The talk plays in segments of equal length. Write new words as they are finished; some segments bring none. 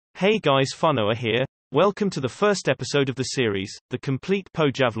Hey guys, Funoa here. Welcome to the first episode of the series, the complete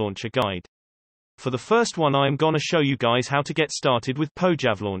Pojavlauncher guide. For the first one I am gonna show you guys how to get started with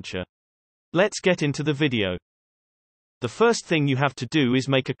Pojavlauncher. Let's get into the video. The first thing you have to do is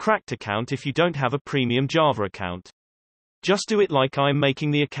make a cracked account if you don't have a premium Java account. Just do it like I am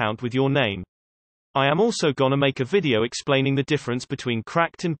making the account with your name. I am also gonna make a video explaining the difference between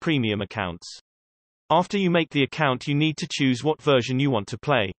cracked and premium accounts. After you make the account you need to choose what version you want to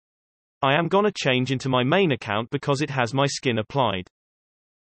play. I am gonna change into my main account because it has my skin applied.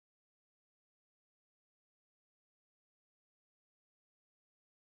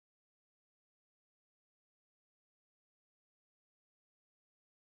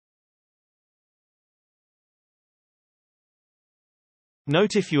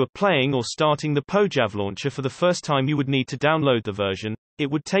 Note if you are playing or starting the Pojavlauncher for the first time you would need to download the version. It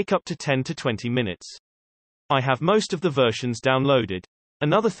would take up to 10 to 20 minutes. I have most of the versions downloaded.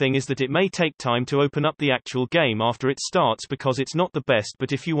 Another thing is that it may take time to open up the actual game after it starts because it's not the best,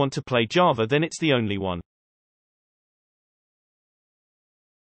 but if you want to play Java then it's the only one.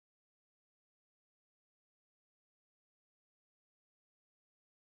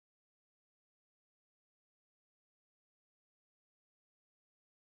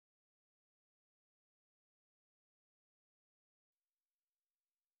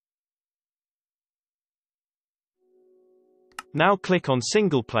 Now click on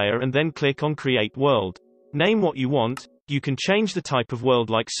Single Player and then click on Create World. Name what you want. You can change the type of world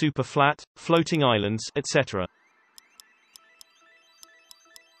like super flat, floating islands, etc.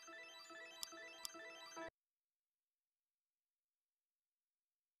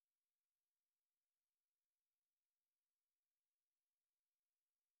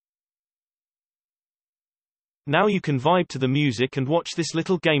 Now you can vibe to the music and watch this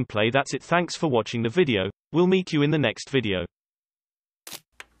little gameplay. That's it. Thanks for watching the video. We'll meet you in the next video.